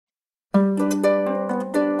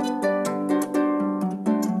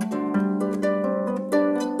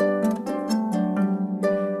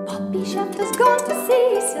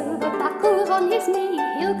on his knee.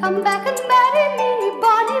 He'll come back and marry me,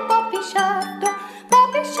 bonny Bobby Shaftoe.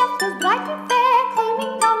 Bobby Shaftoe's bright and fair,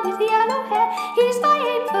 combing down his yellow hair. He's my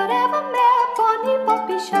aim forevermore, bonny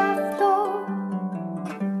Bobby Shaftoe.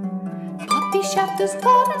 Bobby Shaftoe's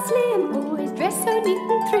tall and slim, always dressed so neat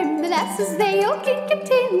and trim. The lasses, they all kick it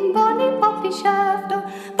in, bonny Bobby Shaftoe.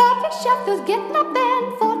 Bobby Shaftoe's getting up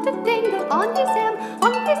and for to dangle on his arm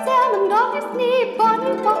and on his knee,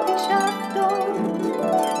 bonny Bobby Shaftoe.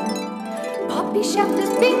 Bobby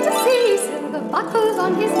Shaftoe's been to sea, silver buckles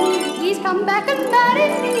on his knee. He's come back and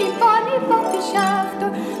married me, bonny Bobby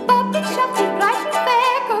Shaftoe. Bobby Shaftoe's bright and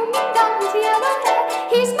fair, combing down his yellow hair.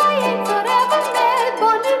 He's my aim forevermore,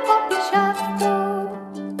 bonny Bobby Shaftoe.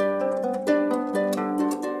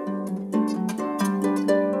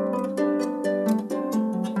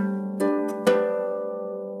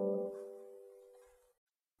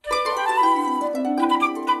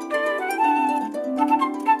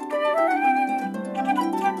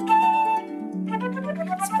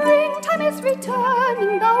 Springtime is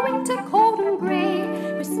returning, the winter cold and grey,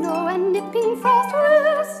 with snow and nipping frost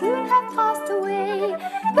will soon have passed away.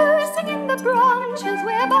 Bursting in the branches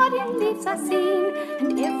where budding leaves are seen,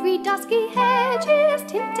 and every dusky hedge is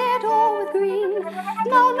tinted all with green.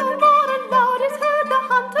 Now no more aloud is heard the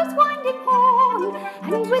hunter's winding horn,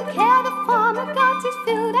 and with care the farmer guards his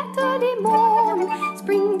field at early morn.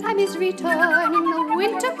 Springtime is returning, the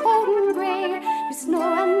winter cold and grey, with snow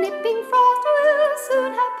and nipping frost will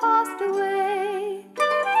soon have passed away.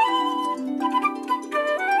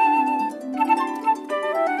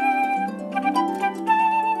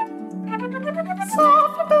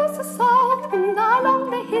 Softly goes the south wind along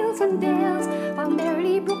the hills and dales, while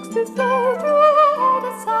merrily brooks do flow through all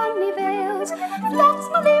the sunny vales. Flocks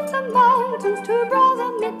will leave the mountains to browse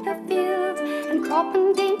amid the fields, and crop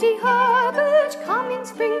and dainty herbage come in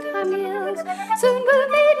springtime hills. Soon will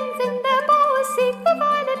maidens in their bowers seek the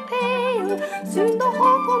violet pale, soon the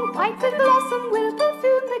hawthorn white with blossom will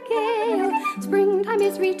perfume the gale. Springtime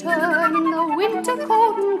is returning, the winter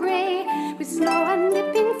cold and grey, with snow and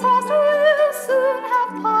nipping frost will soon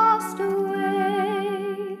have passed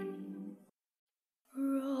away.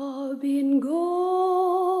 Robin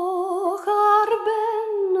Goch ar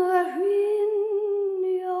ben y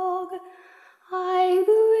hwyniog, a'i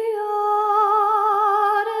ddwiad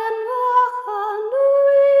yn fachan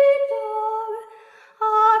dwydog,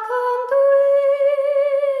 ac yn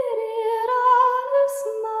dwyr i'r Ynys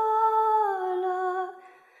Mala.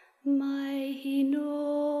 Mae hi'n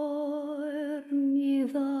oer mi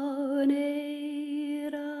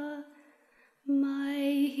ddaneira,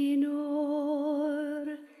 mae hi'n oer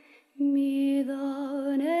mi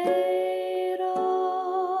ddaneira.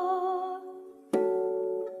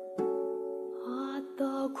 At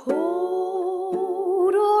the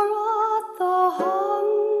cold or at the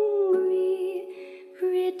hungry,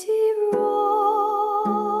 pretty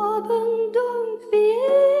Robin, don't be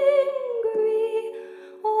angry.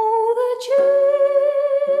 Oh, the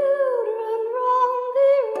children round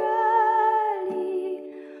the rally,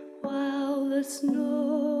 while the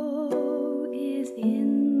snow is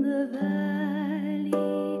in the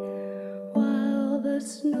valley, while the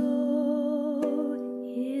snow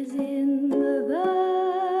is in the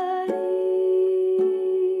valley.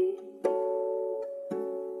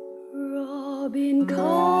 Robin,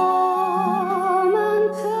 come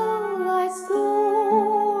and tell thy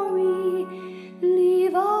story,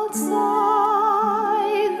 leave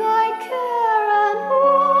outside thy care and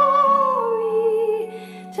worry.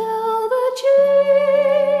 Tell the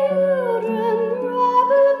children,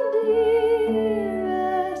 Robin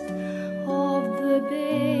dearest, of the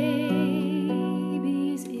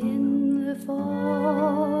babies in the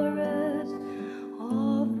forest,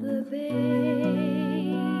 of the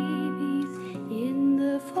babies in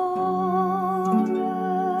the forest.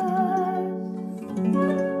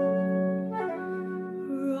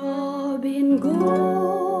 Robin Goch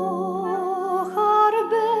ar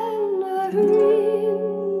ben y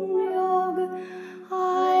hwyniog,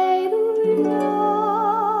 a'i ddwiad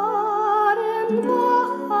yn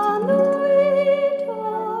fachan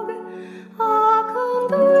dwydog, ac yn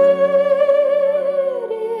dwyr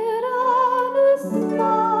i'r Ynys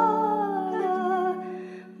Mala.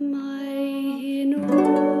 Mae hi'n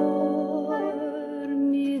oer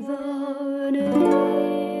mi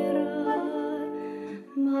ddaneira,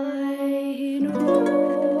 mae hi'n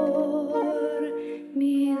oer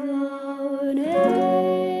mi ddaneira.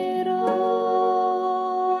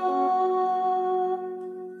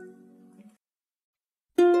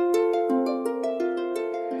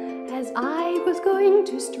 As As I was going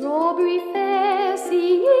to Strawberry Fair,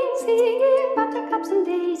 singing, singing buttercups and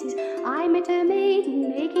daisies, I met a maiden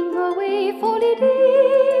making her way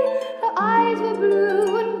for-dee-dee. Her eyes were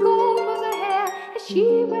blue and gold was her hair, as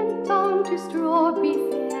she went on to Strawberry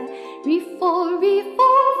Fair. Re-fall,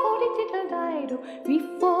 for-dee-diddle-dido,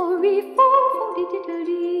 re-fall,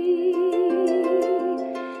 for-dee-diddle-dee.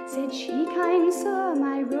 Said she, kind sir,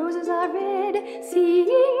 my roses are red,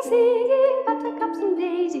 singing, singing buttercups and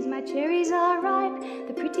daisies, my cherries are ripe.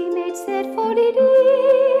 The pretty maid said,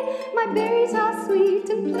 for-dee-dee, my berries are sweet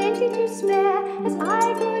and plenty to spare, as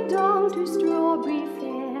I go down to Strawberry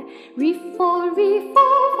Fair. Re-fall,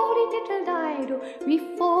 for-dee-diddle-dido,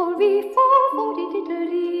 re-fall,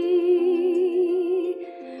 for-dee-diddle-dee.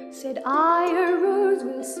 Said I, a rose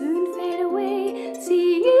will soon fade away,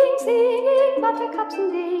 singing, singing buttercups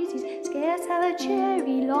and daisies, scarce have a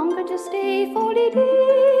cherry longer to stay,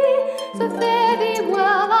 for-dee-dee. So fare thee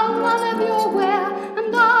well, I'll none of your wear,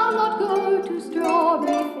 and I'll not go to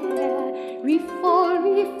Strawberry Fair. Re-fall,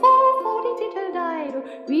 for-dee-diddle-dido,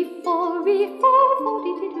 re-fall,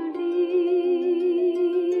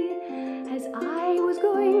 for-dee-diddle-dee. As I was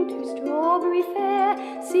going to Strawberry Fair,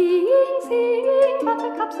 singing, singing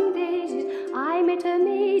buttercups and daisies, I met a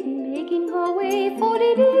maiden making her way,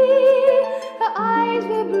 for-dee-dee. Her eyes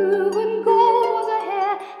were blue and gold was her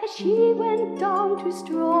hair, as she went down to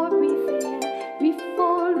Strawberry Fair.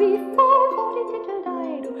 Re-fall,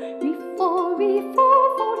 for-dee-diddle-dido, re-fall,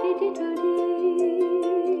 for-dee-diddle-dee.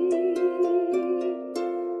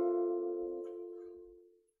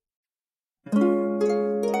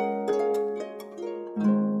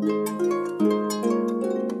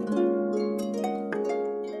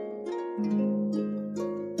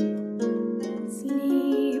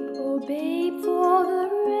 Sleep, oh babe, for the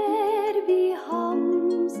red bee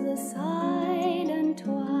hums, the silent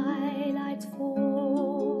twilight's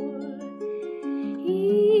fall.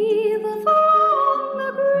 Either from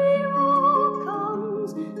the grey rock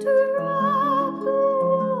comes to wrap the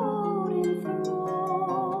world in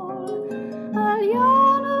thrall.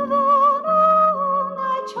 Aliana,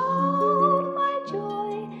 my child, my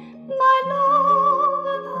joy, my love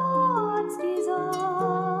and heart's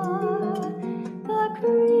desire. The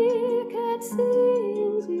cricket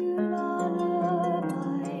sings you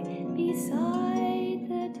lullaby beside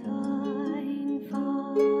the dying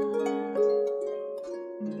fire.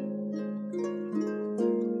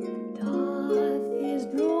 Doth is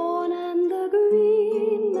drawn and the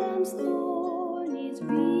green man's thorn is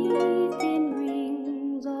wreathed in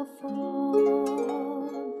rings of fog.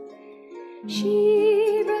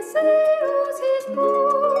 She pursues his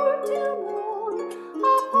boat till morn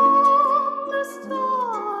upon the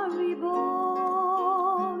starry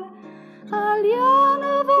bog.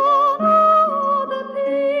 Aliana, the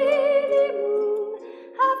pale moon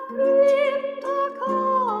hath brimmed her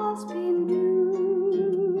casp in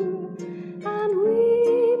dew, and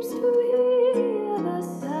weeps to hear the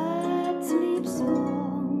sad sleep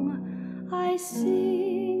song I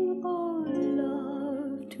sing, oh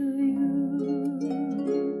love, to you.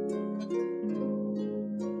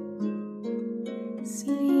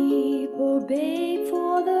 Sleep, oh babe,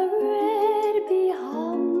 for the red bee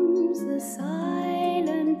hums, the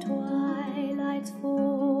silent twilight's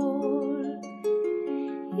fall.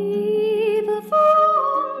 Either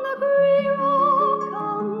from the grey rock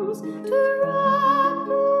comes to wrap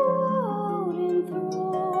the world in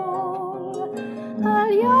thrall.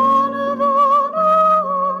 Aliana,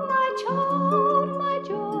 my child, my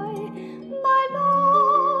joy, my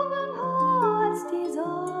love and heart's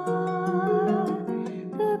desire.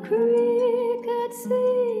 The cricket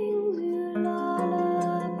sings you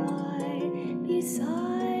lullaby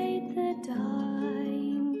beside the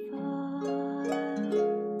dying fire.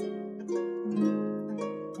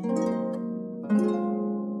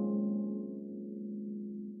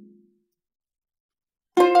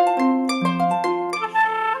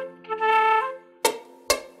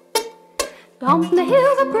 Down from the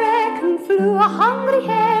hills of Brecon flew a hungry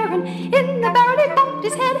heron. In the barrel he bumped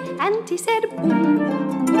his head, and he said, boom,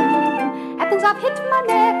 boom, boom. Apples I've hit my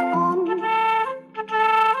neck on.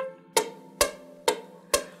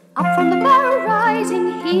 Up from the barrel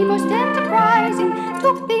rising, he most enterprising,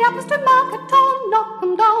 took the apples to market town, knocked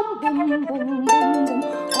them down, boom, boom, boom, boom.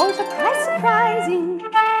 Oh, surprise, surprising.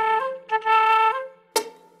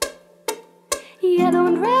 Yellow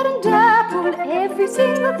and red and dappled, every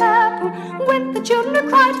single apple, went the children who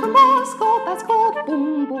cried for more, score by score,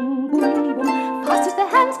 boom, boom, boom, boom, fast as their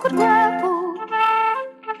hands could grapple.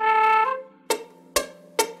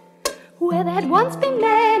 Where there had once been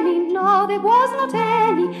many, now there was not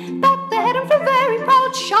any, but there Heron flew very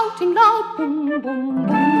proud, shouting loud, boom, boom, boom,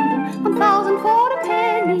 boom, 1,000 for a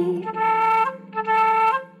penny.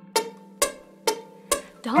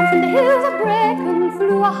 Down from the hills of Brecon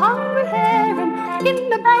flew a hungry heron. In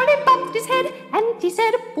the barrel he bumped his head, and he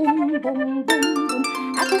said, boom, boom, boom, boom,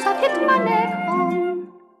 apples have hit my neck on.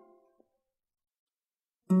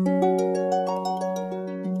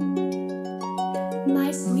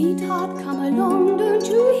 My sweetheart, come along, don't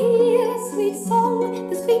you hear a sweet song,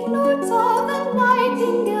 the sweet notes of the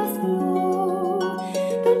nightingale's flow?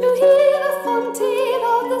 Don't you hear the fond tale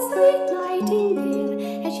of the sweet nightingale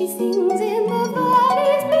as she sings in the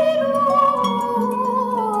valleys below?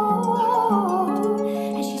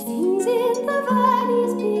 As she sings in the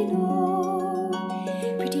valleys below.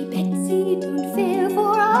 Pretty Betsy, don't fail,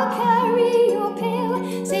 for I'll carry your pail.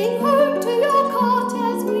 Sing home to your cot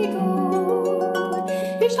as we go.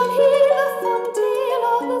 You shall hear the fond tale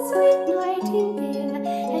of the sweet nightingale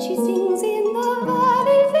as she sings in the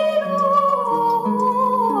valleys below.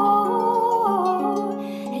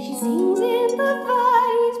 As she sings in the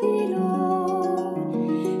valleys below.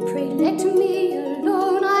 Pray let me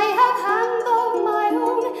alone, I have hands of my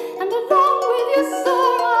own, and along with you, sir,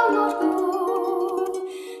 I'll not go.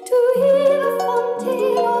 To hear the fond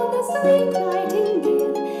tale of the sweet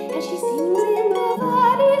nightingale as she sings in the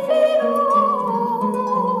valleys below.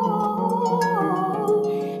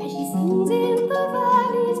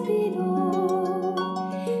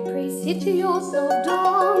 Sit yourself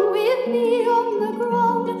down with me on the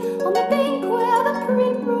ground, on the bank where the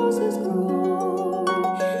primroses grow.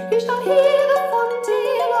 You shall hear the fond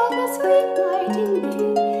tale of the sweet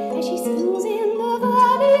nightingale as she sings in the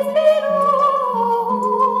valleys below.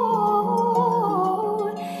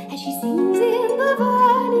 As she sings in the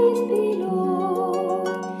valleys below.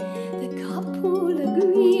 The couple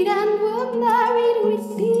agreed and were married with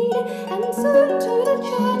speed, and soon to the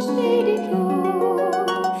church they did go.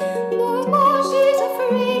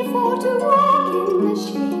 For to walk in the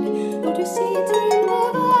shade, or to sit in the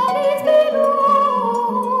valleys below,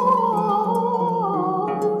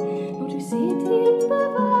 or to sit in the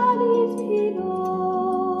valleys below.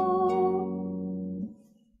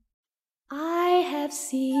 I have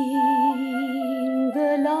seen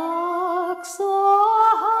the lark so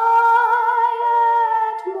high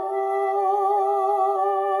at morn,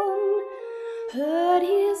 heard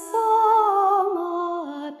his song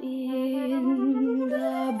up in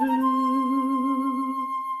the blue.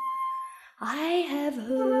 I have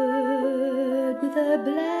heard the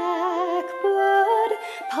blackbird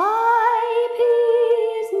pipe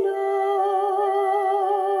his notes,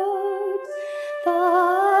 the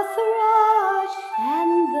thrush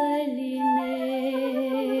and the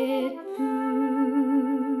linnet too.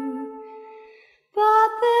 But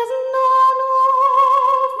there's none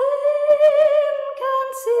of them can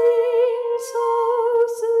sing so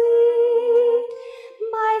sweet,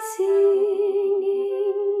 my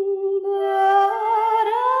singing bird,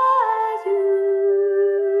 as you.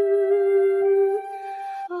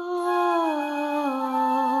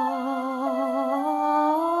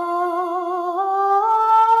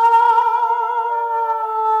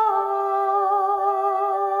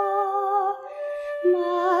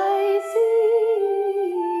 My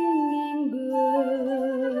singing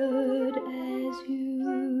bird, as you.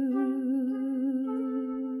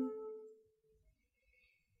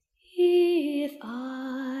 If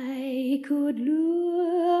I could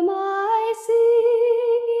lure my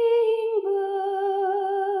singing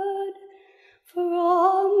bird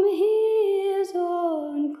from his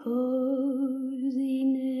own cozy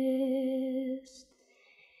nest,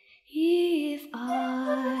 if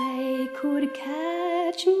I could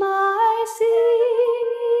catch my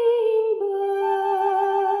singing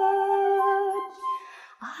bird,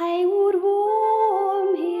 I would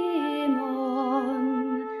warm him on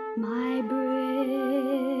my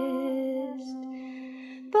breast.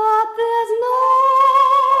 But there's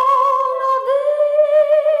none of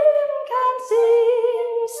them can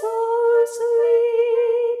sing so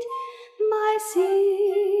sweet, my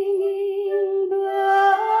singing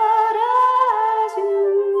bird, as you.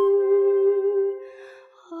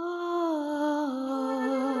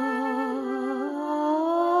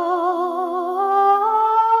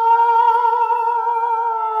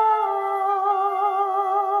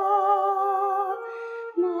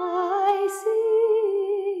 My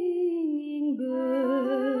singing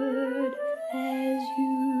bird, as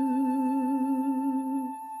you.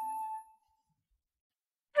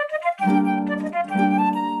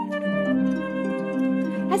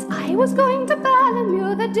 As I was going to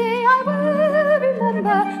Ballymore the day I will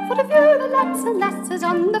remember, for to view the lads and lasses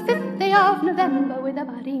on the 5th day of November with a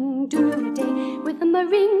ring-do-a-day, with a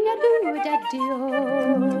ring-a-do-a-da-dee-o.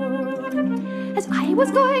 As I was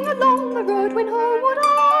going along the road when homeward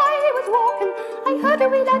I was walking, I heard a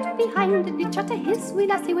wee lad behind the ditch at a hiss, wee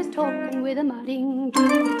lassie was talking with a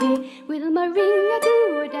ring-do-a-day, with a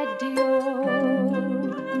ring-a-do-a-da-dee-o.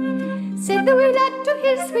 Said the wee lad to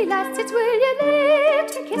his wee lass, it's will you let me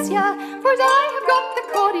kiss ya, for I have got the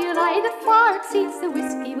cordial eye that far exceeds the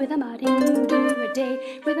whiskey, with a ring-do-a-day,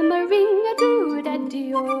 with a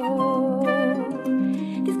ring-a-do-a-da-dee-o.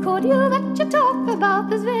 This cordial that you talk about,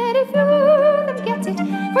 there's very few that get it,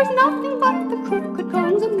 for it's nothing but the crooked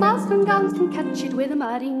combs and muslin gowns can catch it, with a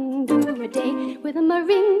ring-do-a-day, with a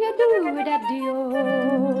ring-a-do-a-da-dee-o.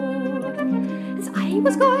 As I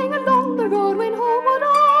was going along the road when homeward I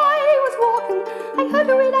was walking, I heard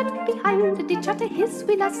a wee lad behind the ditch at a hiss,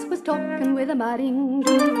 wee lass was talking with a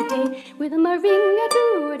ring-do-a-day, with a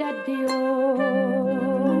ring-a-do-a-da-dee-o.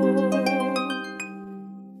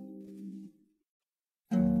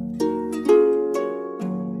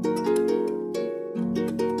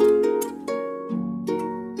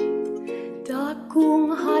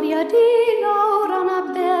 Kung harja di laurana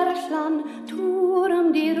berslan,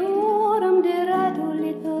 turum di rorum di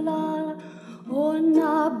radulitolal,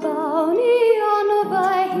 onna bauni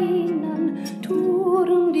anavahinan,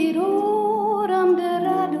 turum di rorum di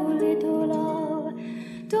radulitolal.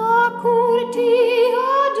 Da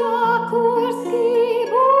kurtia, da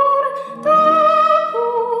kursibor, da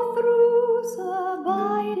kufrusa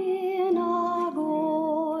baidin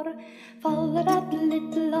agor. Follow that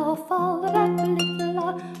little law, follow that little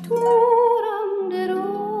law, tooram de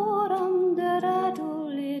roram de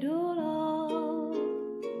radoolidola.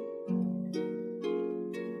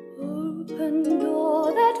 Open door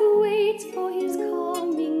that waits for his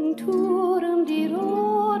coming, tooram de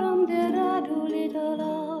roram de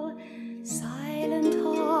radoolidola. Silent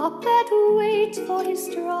harp that waits for his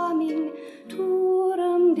strumming,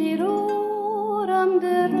 tooram de roram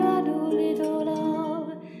de radoolidola.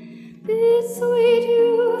 This sweet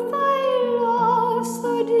youth I love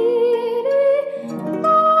so dearly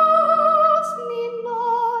loves me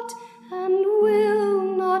not and will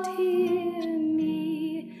not hear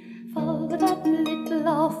me. Follow that little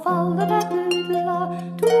law, follow that little law,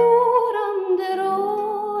 dooram de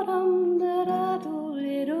roram de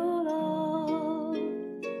radoolidola.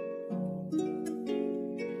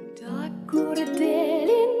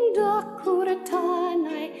 Dakkuradelin,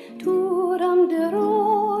 dakkuratanai, dooram de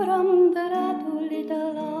roram de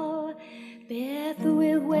radoolidola. Beth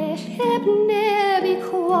will wish heb nebi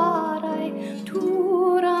quarai,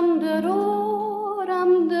 dooram de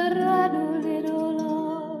roram de radoolidola.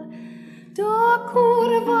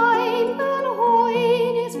 Dakkurvain en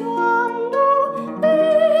hoin is vandu,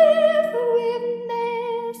 Beth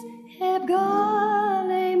witness heb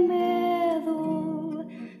gale meddwl.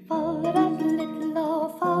 Follow that little law,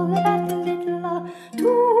 follow that little law,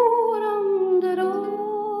 dooram de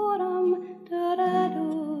roram de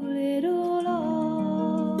radoolidola.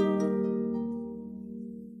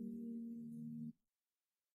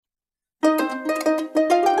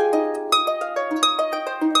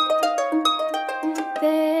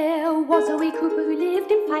 There was a wee Cooper who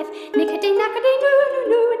lived in Fife,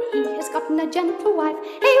 nickety-nackety-noo-noo-noo, and he has gotten a gentle wife.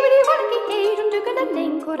 Hey, willy-wallity-hey,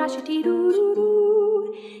 dun-dugga-da-ling,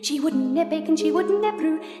 corashity-doo-doo-doo. She wouldn't have bacon, she wouldn't have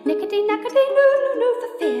brew, nickety-nackety-noo-noo-noo, for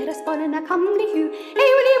fear of spoiling a comely hue. Hey,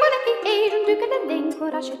 willy-wallity-hey, dun-dugga-da-ling,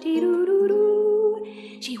 corashity-doo-doo-doo.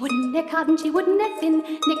 She wouldn't have cotton, she wouldn't have thin,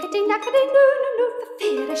 nickety-nackety-noo-noo-noo, for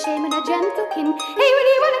fear of shaming a gentle kin. Hey,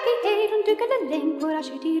 willy-wallity-hey, dun-dugga-da-ling,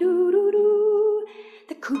 corashity-doo-doo-doo.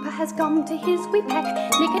 The Cooper has gone to his wee peck,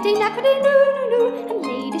 nickety-nackety-noo-noo-noo, and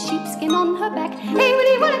laid a sheepskin on her back. Hey,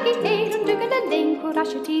 willy-wallity-hey, dun-dugga-da-ling,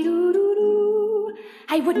 corashity-doo-doo-doo.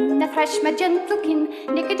 I wouldn't have threshed my gentle kin,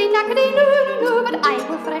 nickety-nackety-noo-noo-noo, but I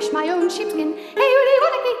will thresh my own sheepskin. Hey,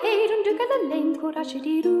 willy-wallity-hey, dun-dugga-da-ling,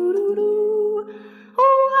 corashity-doo-doo-doo.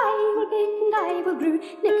 Oh, I will bake and I will brew,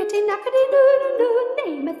 nickety-nackety-noo-noo-noo,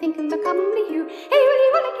 name a thinking the comely hue. Hey,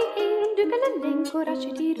 willy-wallity-hey, dun-dugga-da-ling,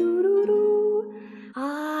 corashity-doo-doo-doo.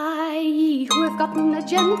 I, who have gotten a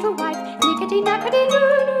gentle wife,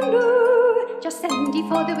 nickety-nackety-noo-noo-noo, just send ye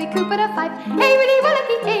for the Wee Cooper of Fife. Hey,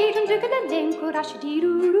 willy-wallity-hey, dun-dugga-da-ling,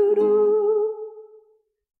 corashity-doo-doo-doo.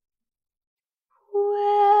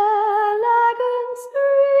 Where Lagan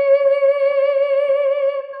stream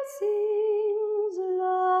sings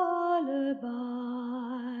lullaby,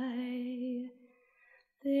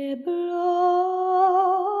 there blows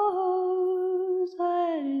a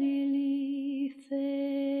lily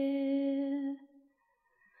fair,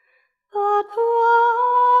 the twilight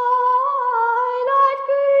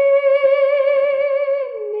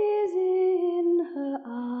gleam is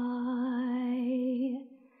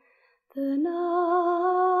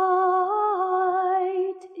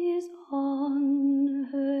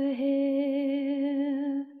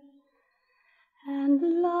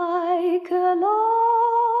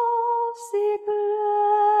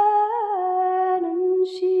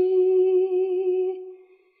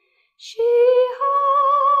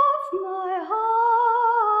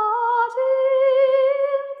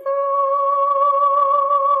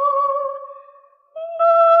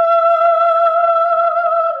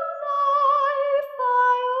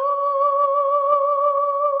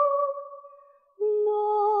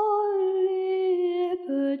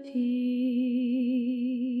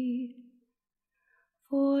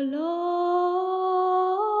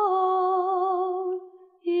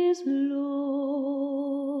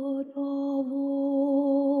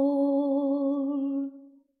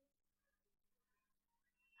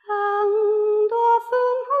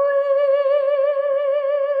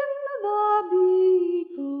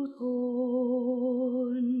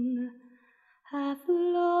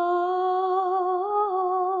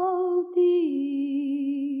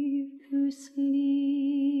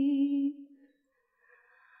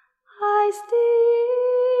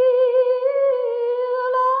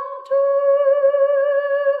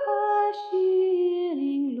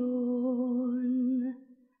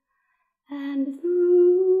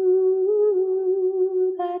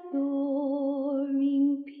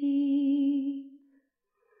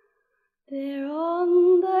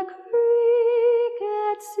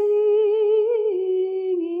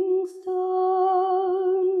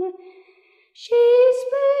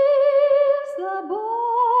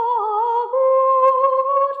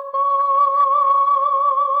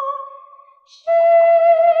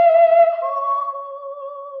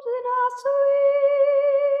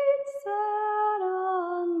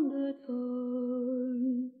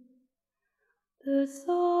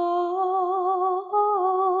song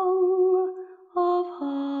of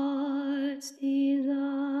heart's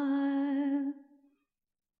desire.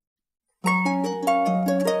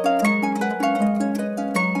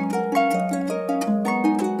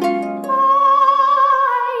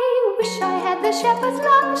 The shepherd's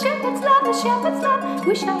love, the shepherd's love, the shepherd's love.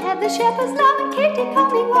 Wish I had the shepherd's love and Katie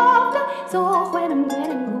coming after. So when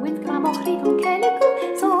with Gramochri from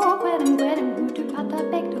Kellico. So when to Pata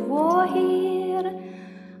back to war here.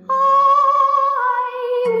 I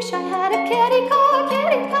wish I had a carry cow, a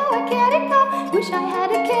carry cow, a carry cow. Wish I had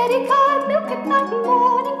a carry cow and milk at night and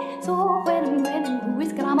morning. So when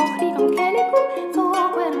with Gramochri from Kellico. So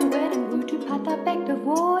when to Pata back to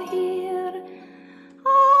war here.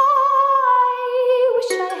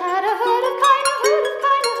 Wish I had a herd of kine, a herd of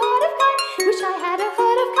kine, a herd of kine. Wish I had a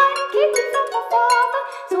herd of kine and keep it from my father.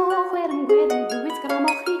 So when it's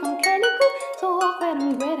Gramochri on Kellico. So when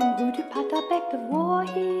to Pata back to war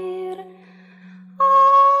here. I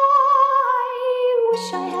wish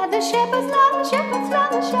I had the shepherd's love, the shepherd's love,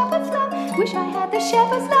 the shepherd's love. Wish I had the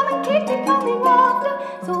shepherd's love and keep it coming after.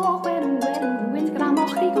 So when it's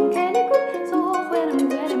Gramochri on Kellico. So when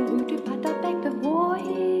to Pata back to war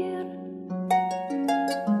here.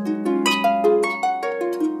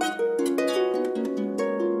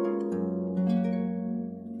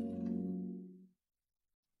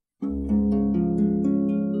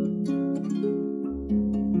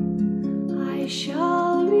 I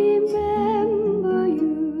shall remember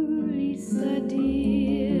you, Lisa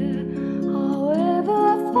dear, however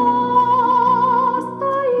fast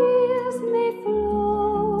the years may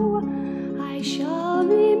flow. I shall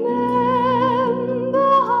remember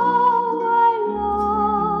how I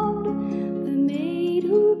loved the maid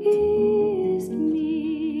who kissed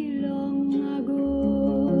me long ago.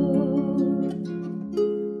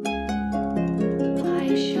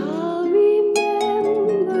 I shall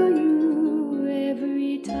remember you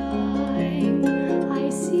every time I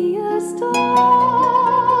see a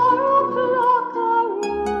star or pluck a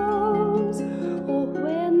rose, or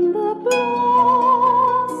when the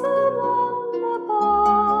blossom on the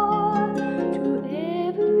bar to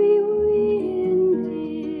every wind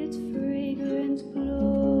its fragrance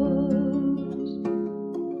blows.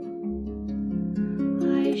 I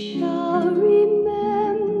shall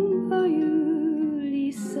remember you,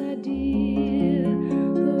 Lisa dear,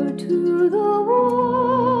 though to the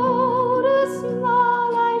world a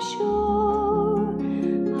smile I show.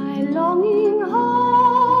 My longing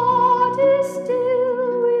heart is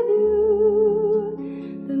still with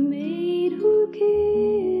you, the maid who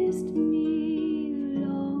kissed me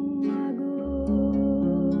long ago.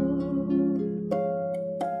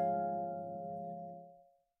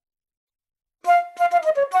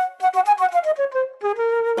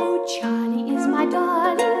 Oh, Charlie is my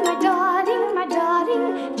darling, my darling, my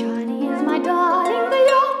darling. Charlie is my darling, the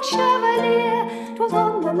young chevalier. 'Twas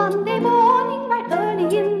on the Monday morning, right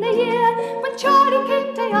early in the year, when Charlie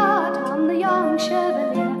came to yard on the young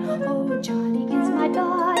chevalier. Oh, Charlie is my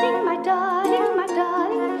darling, my darling, my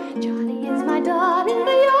darling. Charlie is my darling,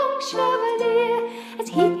 the young chevalier. As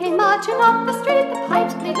he came marching up the street, the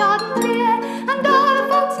pipes played loud and clear, and all the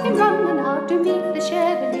folks came running out to meet the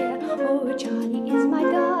chevalier. Oh, Charlie is my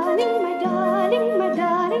darling, my darling, my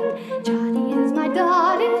darling. Charlie is my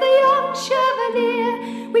darling, the young chevalier.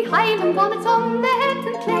 We Highland bonnets on their heads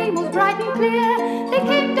and claymores bright and clear. They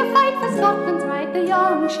came to fight for Scotland's right, the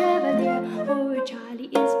young chevalier. Oh, Charlie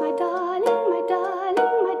is my darling, my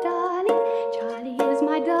darling, my darling. Charlie is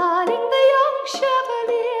my darling, the young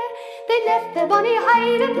chevalier. They left their bonny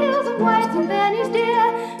Highland hills and wides and bernies dear,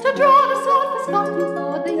 to draw the sword for Scotland's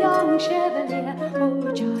lord, the young chevalier.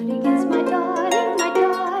 Oh, Charlie is my darling, my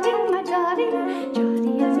darling, my darling.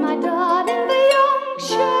 Charlie is my darling, the young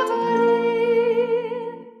chevalier.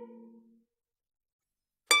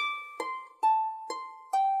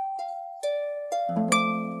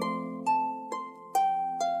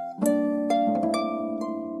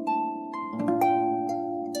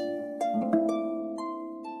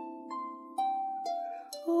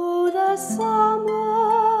 Oh, the summertime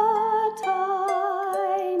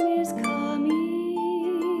is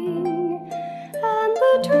coming, and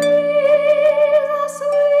the trees are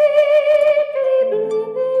sweetly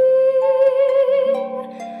blooming,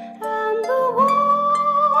 and the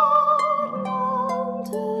wild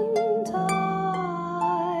mountain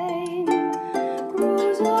thyme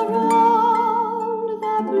grows around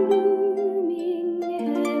the blooming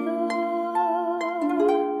heather.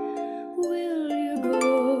 Will you go,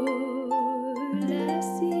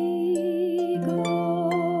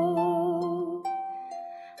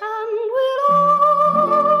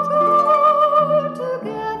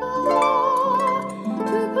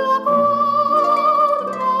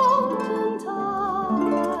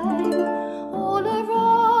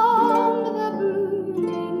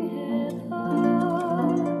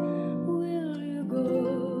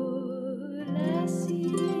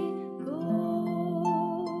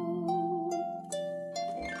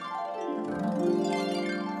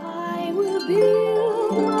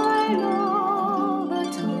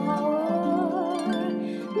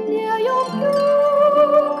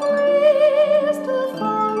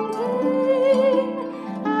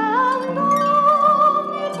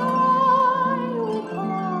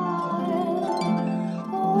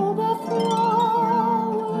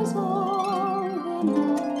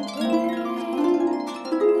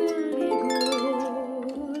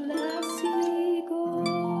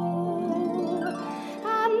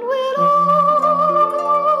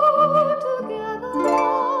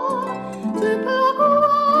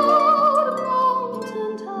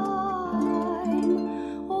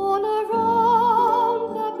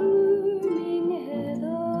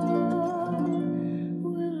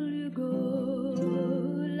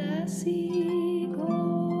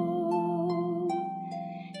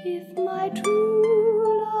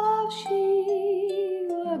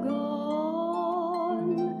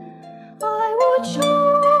 show.